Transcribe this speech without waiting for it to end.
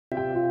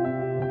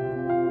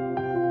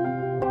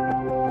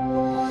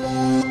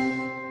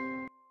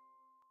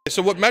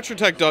So what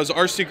MetroTech does,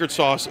 our secret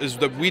sauce, is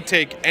that we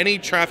take any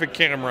traffic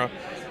camera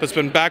that's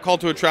been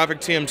backhauled to a traffic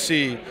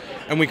TMC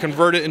and we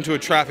convert it into a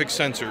traffic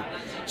sensor.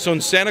 So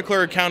in Santa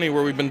Clara County,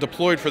 where we've been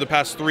deployed for the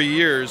past 3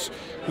 years,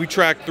 we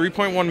track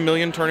 3.1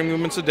 million turning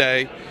movements a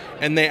day,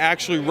 and they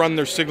actually run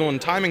their signal and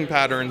timing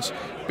patterns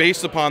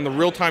based upon the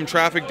real-time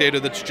traffic data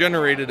that's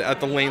generated at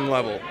the lane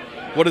level.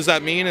 What does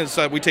that mean? Is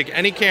that we take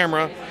any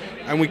camera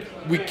and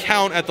we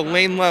count at the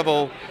lane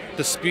level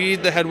the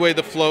speed, the headway,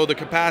 the flow, the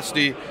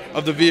capacity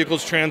of the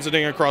vehicles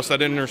transiting across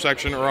that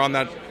intersection or on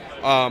that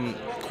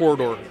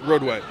corridor,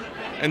 roadway.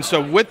 And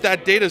so with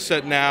that data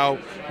set now,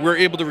 we're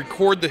able to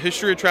record the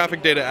history of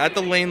traffic data at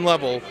the lane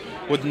level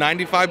with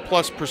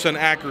 95+%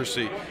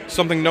 accuracy,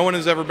 something no one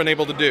has ever been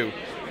able to do.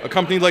 A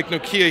company like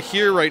Nokia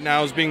here right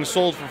now is being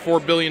sold for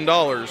 $4 billion,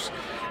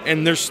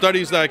 and there's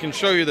studies that I can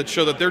show you that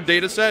show that their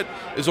data set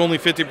is only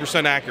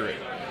 50% accurate.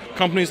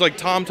 Companies like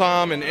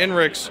TomTom and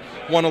Inrix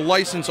want to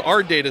license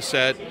our data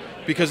set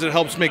because it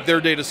helps make their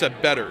data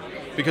set better,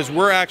 because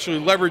we're actually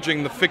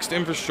leveraging the fixed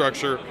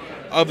infrastructure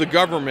of the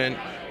government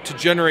to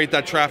generate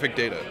that traffic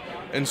data.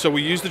 And so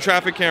we use the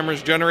traffic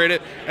cameras, generate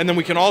it, and then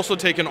we can also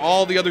take in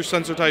all the other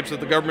sensor types that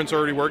the government's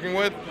already working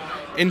with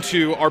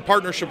into our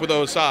partnership with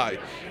OSI.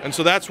 And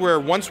so that's where,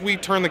 once we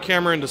turn the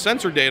camera into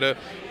sensor data,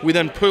 we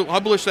then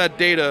publish that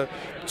data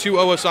to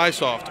OSI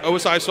Soft.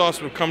 OSI Soft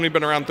is a company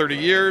been around 30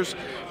 years.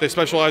 They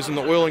specialize in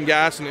the oil and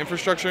gas and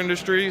infrastructure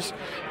industries.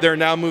 They're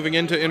now moving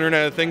into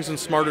Internet of Things and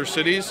smarter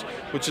cities,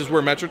 which is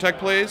where MetroTech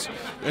plays.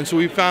 And so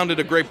we founded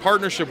a great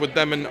partnership with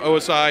them and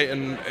OSI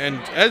and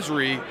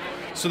Esri,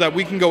 so that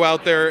we can go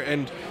out there,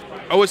 and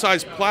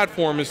OSI's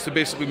platform is to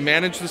basically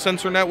manage the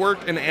sensor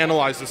network and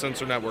analyze the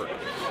sensor network.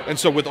 And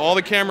so with all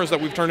the cameras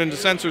that we've turned into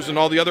sensors and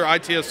all the other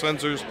ITS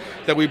sensors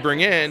that we bring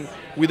in,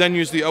 we then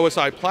use the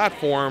OSI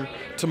platform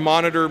to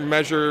monitor,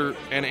 measure,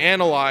 and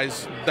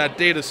analyze that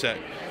data set.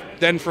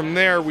 Then from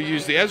there, we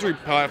use the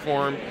Esri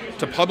platform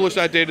to publish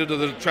that data to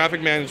the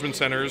traffic management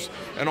centers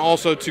and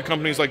also to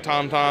companies like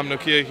TomTom,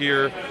 Nokia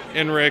here,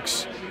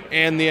 Inrix,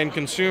 and the end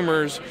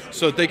consumers,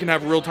 so that they can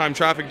have real-time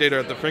traffic data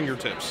at their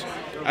fingertips,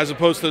 as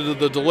opposed to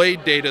the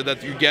delayed data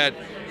that you get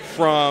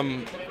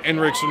from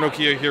Inrix or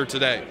Nokia here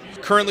today.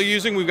 Currently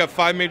using, we've got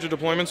 5 major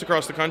deployments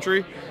across the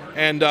country,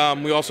 and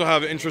we also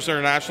have interest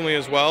internationally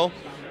as well.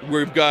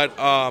 We've got,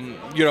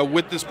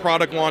 with this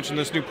product launch and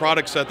this new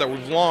product set that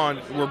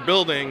we're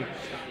building,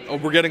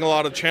 we're getting a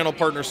lot of channel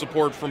partner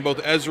support from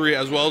both Esri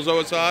as well as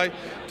OSI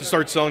to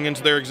start selling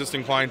into their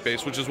existing client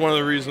base, which is one of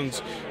the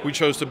reasons we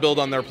chose to build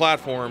on their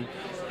platform,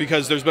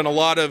 because there's been a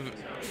lot of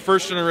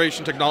first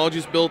generation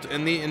technologies built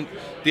in the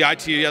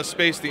ITS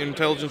space, the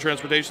intelligent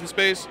transportation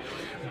space,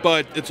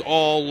 but it's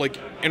all like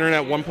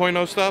Internet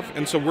 1.0 stuff,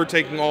 and so we're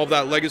taking all of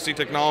that legacy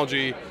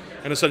technology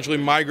and essentially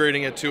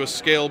migrating it to a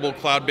scalable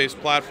cloud-based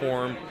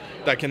platform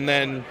that can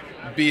then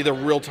be the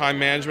real-time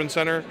management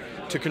center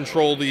to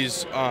control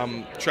these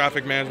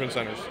traffic management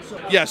centers.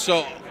 Yeah,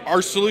 so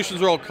our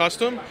solutions are all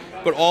custom,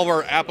 but all of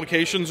our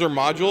applications or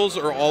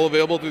modules are all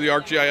available through the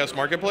ArcGIS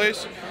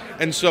marketplace.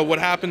 And so what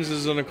happens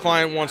is, when a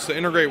client wants to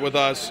integrate with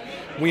us,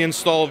 we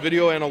install a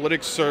video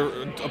analytics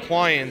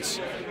appliance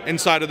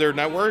inside of their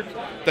network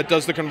that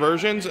does the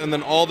conversions, and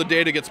then all the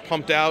data gets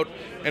pumped out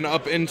and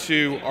up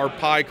into our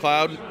Pi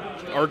Cloud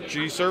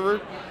ArcG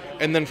server,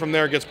 and then from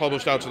there it gets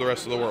published out to the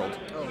rest of the world.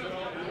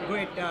 Oh,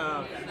 great.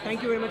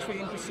 Thank you very much for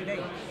your interest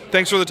today.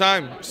 Thanks for the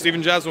time.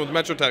 Stephen Jasmin with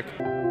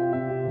MetroTech.